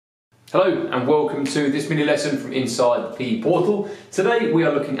Hello and welcome to this mini lesson from inside the PE portal. Today we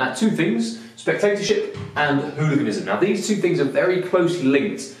are looking at two things, spectatorship and hooliganism. Now these two things are very closely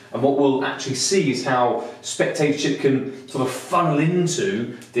linked, and what we'll actually see is how spectatorship can sort of funnel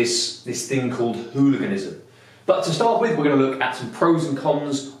into this thing called hooliganism. But to start with, we're going to look at some pros and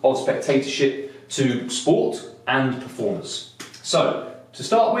cons of spectatorship to sport and performers. So to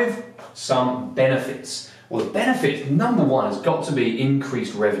start with, some benefits. Well, the benefit number one has got to be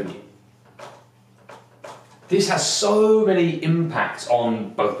increased revenue. This has so many impacts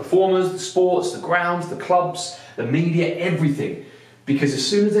on both performers, the sports, the grounds, the clubs, the media, everything. Because as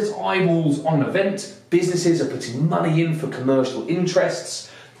soon as there's eyeballs on an event, businesses are putting money in for commercial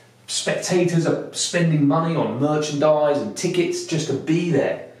interests, spectators are spending money on merchandise and tickets just to be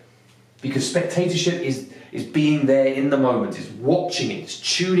there. Because spectatorship is being there in the moment, it's watching it, it's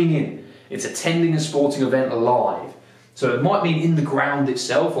tuning in, it's attending a sporting event live. So it might mean in the ground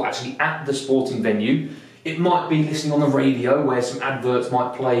itself or actually at the sporting venue. It might be listening on the radio where some adverts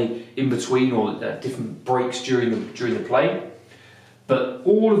might play in between or different breaks during the play. But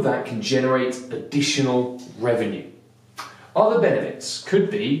all of that can generate additional revenue. Other benefits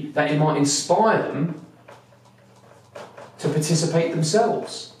could be that it might inspire them to participate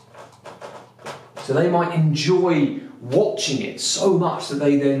themselves. So they might enjoy watching it so much that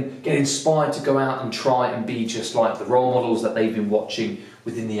they then get inspired to go out and try and be just like the role models that they've been watching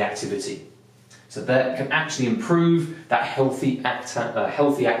within the activity. So that can actually improve that healthy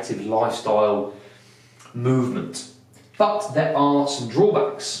active lifestyle movement. But there are some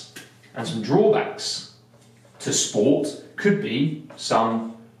drawbacks. And some drawbacks to sport could be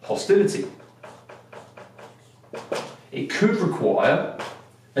some hostility. It could require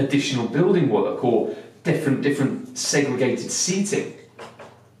additional building work or different segregated seating.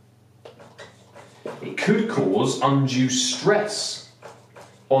 It could cause undue stress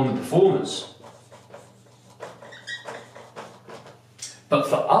on the performers. But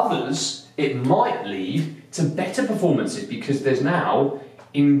for others, it might lead to better performances because there's now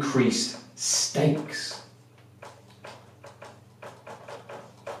increased stakes.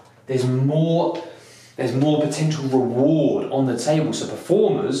 There's more potential reward on the table, so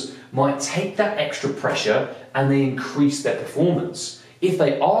performers might take that extra pressure and they increase their performance. If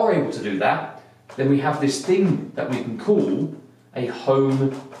they are able to do that, then we have this thing that we can call a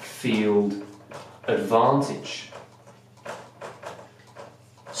home field advantage.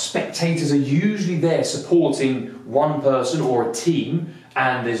 Spectators are usually there supporting one person or a team,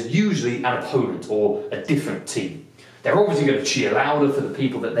 and there's usually an opponent or a different team. They're obviously going to cheer louder for the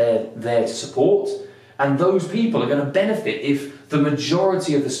people that they're there to support, and those people are going to benefit if the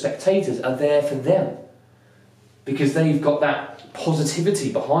majority of the spectators are there for them, because they've got that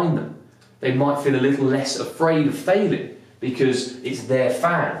positivity behind them. They might feel a little less afraid of failing because it's their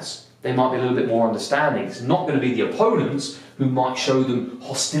fans. They might be a little bit more understanding. It's not going to be the opponents who might show them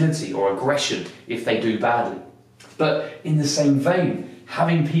hostility or aggression if they do badly. But in the same vein,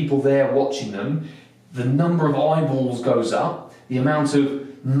 having people there watching them, the number of eyeballs goes up, the amount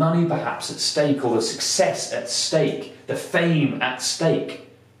of money perhaps at stake or the success at stake, the fame at stake,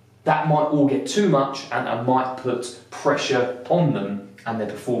 that might all get too much and might put pressure on them and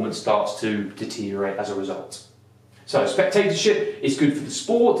their performance starts to deteriorate as a result. So spectatorship is good for the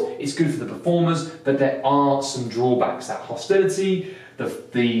sport, it's good for the performers, but there are some drawbacks. That hostility,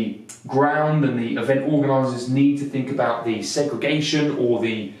 the ground and the event organisers need to think about the segregation or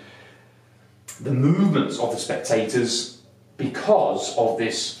the movements of the spectators because of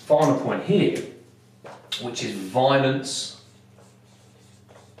this final point here, which is violence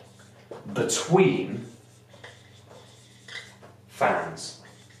between fans.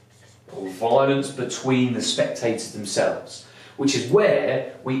 Or violence between the spectators themselves, which is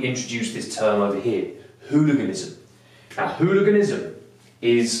where we introduce this term over here, hooliganism. Now, hooliganism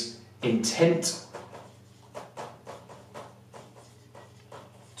is intent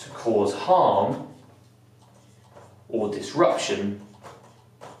to cause harm or disruption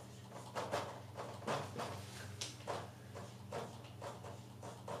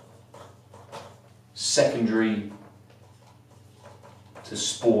secondary to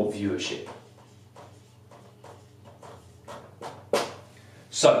sport viewership.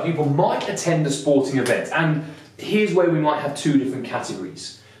 So people might attend a sporting event, and here's where we might have two different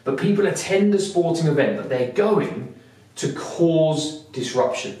categories. But people attend a sporting event, but they're going to cause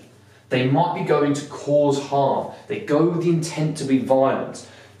disruption. They might be going to cause harm. They go with the intent to be violent.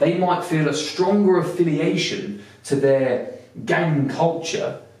 They might feel a stronger affiliation to their gang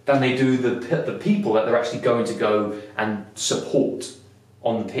culture than they do the people that they're actually going to go and support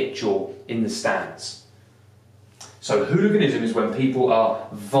on the pitch or in the stands. So hooliganism is when people are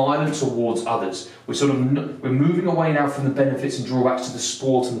violent towards others. We're moving away now from the benefits and drawbacks to the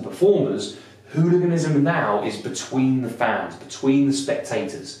sport and the performers. Hooliganism now is between the fans, between the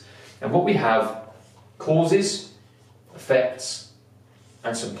spectators. And what we have: causes, effects,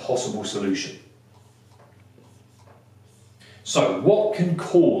 and some possible solution. So what can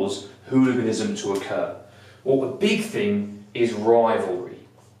cause hooliganism to occur? Well, the big thing is rivalry.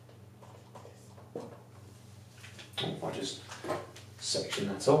 If I just section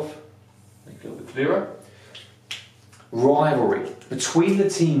that off, make it a little bit clearer. Rivalry between the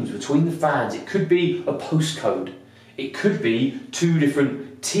teams, between the fans. It could be a postcode. It could be two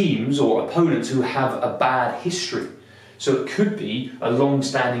different teams or opponents who have a bad history. So it could be a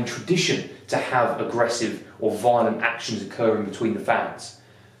long-standing tradition to have aggressive or violent actions occurring between the fans.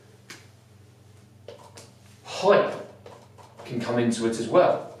 Hype can come into it as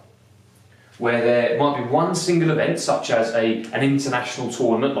well, where there might be one single event, such as an international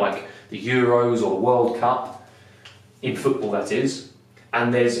tournament like the Euros or the World Cup, in football that is,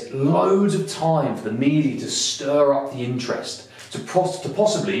 and there's loads of time for the media to stir up the interest, to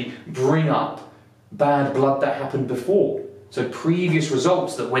possibly bring up bad blood that happened before. So previous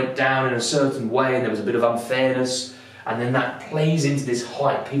results that went down in a certain way and there was a bit of unfairness, and then that plays into this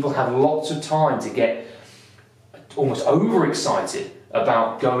hype. People have lots of time to get almost overexcited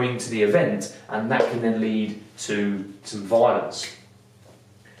about going to the event, and that can then lead to some violence.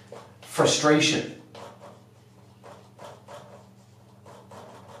 Frustration.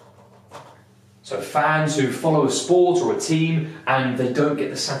 So fans who follow a sport or a team and they don't get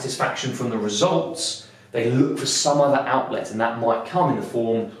the satisfaction from the results, they look for some other outlet, and that might come in the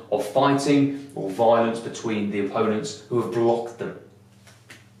form of fighting or violence between the opponents who have blocked them.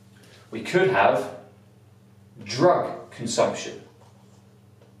 We could have drug consumption.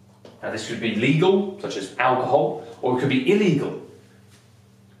 Now this could be legal, such as alcohol, or it could be illegal.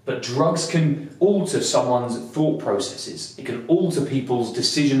 But drugs can alter someone's thought processes. It can alter people's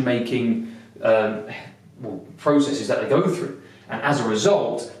decision-making processes that they go through. And as a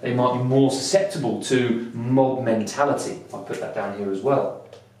result, they might be more susceptible to mob mentality. I'll put that down here as well.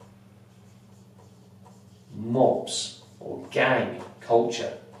 Mobs or gang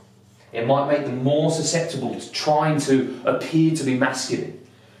culture. It might make them more susceptible to trying to appear to be masculine.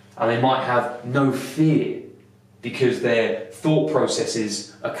 And they might have no fear because their thought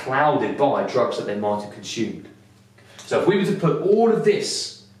processes are clouded by drugs that they might have consumed. So if we were to put all of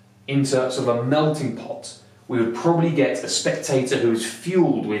this into sort of a melting pot, we would probably get a spectator who is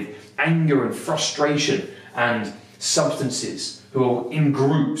fueled with anger and frustration and substances, who are in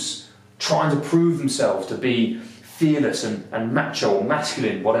groups trying to prove themselves to be fearless and macho or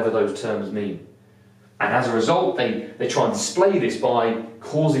masculine, whatever those terms mean. And as a result, they try and display this by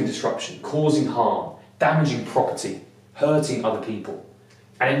causing disruption, causing harm, damaging property, hurting other people.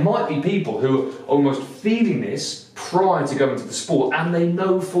 And it might be people who are almost feeling this prior to going to the sport, and they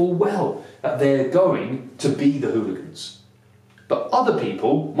know full well that they're going to be the hooligans. But other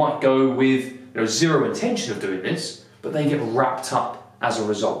people might go with zero intention of doing this, but they get wrapped up as a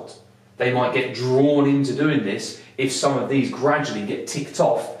result. They might get drawn into doing this if some of these gradually get ticked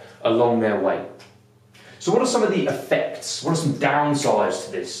off along their way. So what are some of the effects? What are some downsides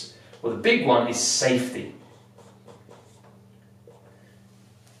to this? Well, the big one is safety.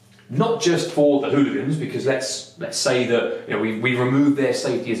 Not just for the hooligans, because let's say that we remove their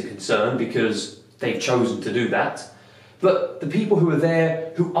safety as a concern because they've chosen to do that. But the people who are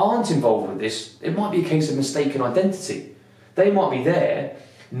there who aren't involved with this, it might be a case of mistaken identity. They might be there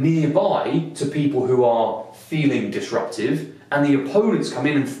nearby to people who are feeling disruptive, and the opponents come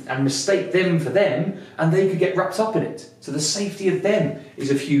in and mistake them for them, and they could get wrapped up in it. So the safety of them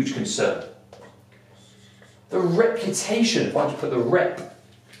is of huge concern. The reputation, if I just put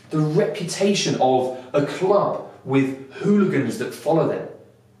the reputation of a club with hooligans that follow them,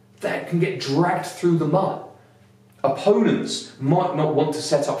 that can get dragged through the mud. Opponents might not want to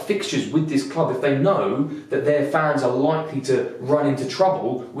set up fixtures with this club if they know that their fans are likely to run into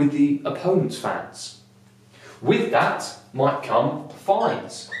trouble with the opponent's fans. With that might come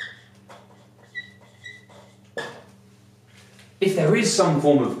fines. If there is some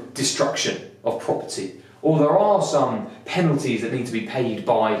form of destruction of property, or there are some penalties that need to be paid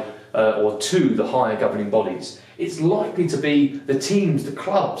by or to the higher governing bodies, it's likely to be the teams, the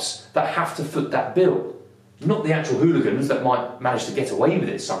clubs, that have to foot that bill. Not the actual hooligans that might manage to get away with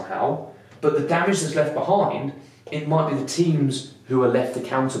it somehow, but the damage that's left behind, it might be the teams who are left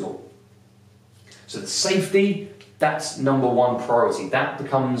accountable. So the safety, that's number one priority. That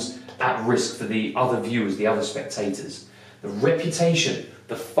becomes at risk for the other viewers, the other spectators. The reputation,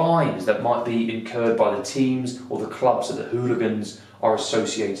 the fines that might be incurred by the teams or the clubs that the hooligans are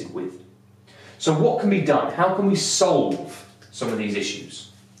associated with. So what can be done? How can we solve some of these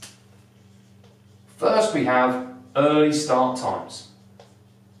issues? First, we have early start times.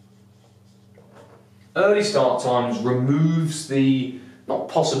 Early start times removes the, not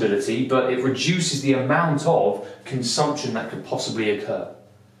possibility, but it reduces the amount of consumption that could possibly occur.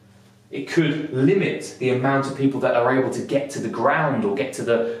 It could limit the amount of people that are able to get to the ground or get to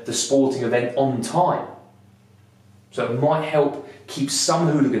the sporting event on time. So it might help keep some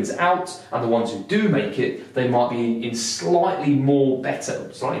hooligans out, and the ones who do make it, they might be in a slightly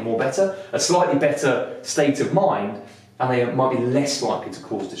better state of mind, and they might be less likely to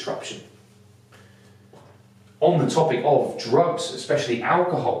cause disruption. On the topic of drugs, especially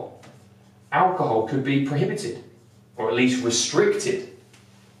alcohol, alcohol could be prohibited, or at least restricted,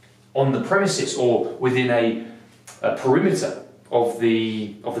 on the premises or within a perimeter of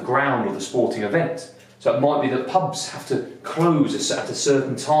the ground or the sporting event. So it might be that pubs have to close at a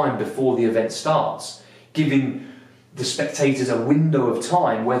certain time before the event starts, giving the spectators a window of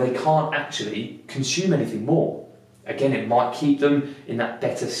time where they can't actually consume anything more. Again, it might keep them in that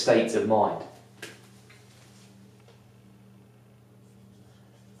better state of mind.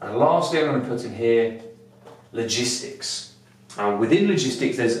 And lastly, I'm going to put in here logistics. Within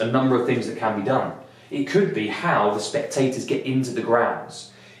logistics, there's a number of things that can be done. It could be how the spectators get into the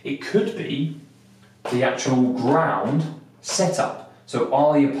grounds. It could be the actual ground setup. So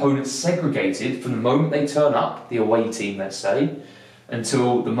are the opponents segregated from the moment they turn up, the away team let's say,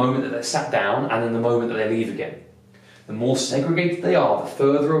 until the moment that they're sat down and then the moment that they leave again. The more segregated they are, the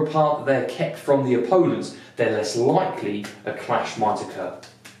further apart that they're kept from the opponents, the less likely a clash might occur.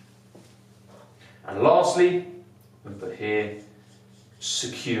 And lastly, we'll put here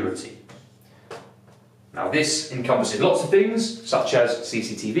security. Now this encompasses lots of things, such as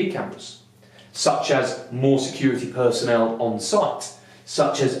CCTV cameras, such as more security personnel on site,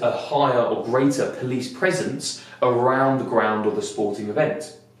 such as a higher or greater police presence around the ground or the sporting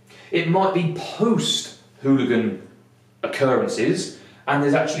event. It might be post-hooligan occurrences, and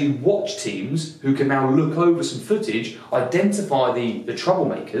there's actually watch teams who can now look over some footage, identify the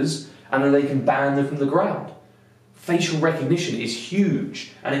troublemakers, and then they can ban them from the ground. Facial recognition is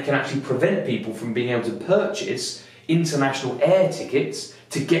huge, and it can actually prevent people from being able to purchase international air tickets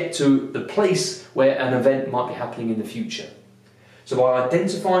to get to the place where an event might be happening in the future. So by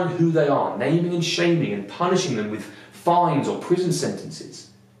identifying who they are, naming and shaming and punishing them with fines or prison sentences,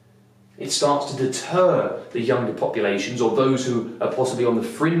 it starts to deter the younger populations or those who are possibly on the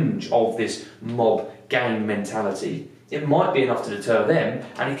fringe of this mob gang mentality. It might be enough to deter them,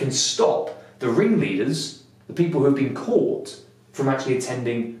 and it can stop the ringleaders, the people who have been caught, from actually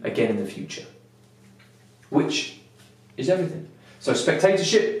attending again in the future. Which is everything. So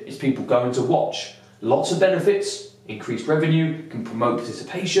spectatorship is people going to watch. Lots of benefits, increased revenue, can promote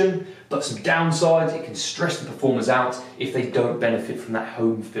participation, but some downsides, it can stress the performers out if they don't benefit from that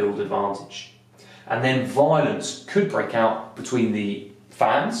home field advantage. And then violence could break out between the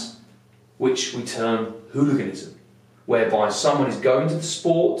fans, which we term hooliganism, whereby someone is going to the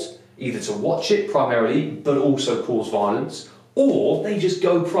sport either to watch it primarily, but also cause violence, or they just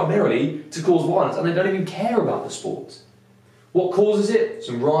go primarily to cause violence and they don't even care about the sport. What causes it?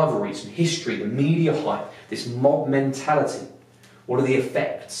 Some rivalry, some history, the media hype, this mob mentality. What are the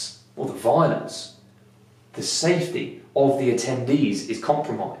effects? Well, the violence. The safety of the attendees is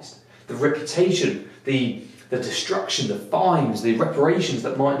compromised. The reputation, the destruction, the fines, the reparations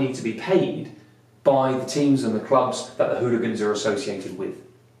that might need to be paid by the teams and the clubs that the hooligans are associated with.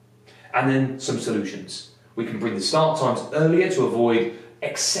 And then some solutions. We can bring the start times earlier to avoid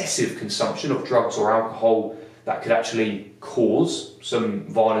excessive consumption of drugs or alcohol that could actually cause some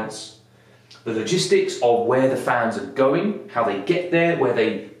violence. The logistics of where the fans are going, how they get there, where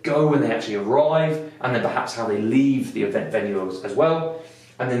they go when they actually arrive, and then perhaps how they leave the event venue as well.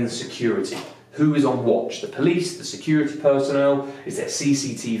 And then the security. Who is on watch? The police, the security personnel, is there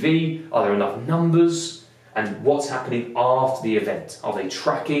CCTV? Are there enough numbers? And what's happening after the event? Are they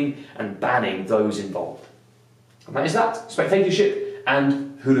tracking and banning those involved? And that is that, spectatorship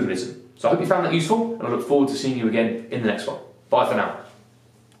and hooliganism. So I hope you found that useful, and I look forward to seeing you again in the next one. Bye for now.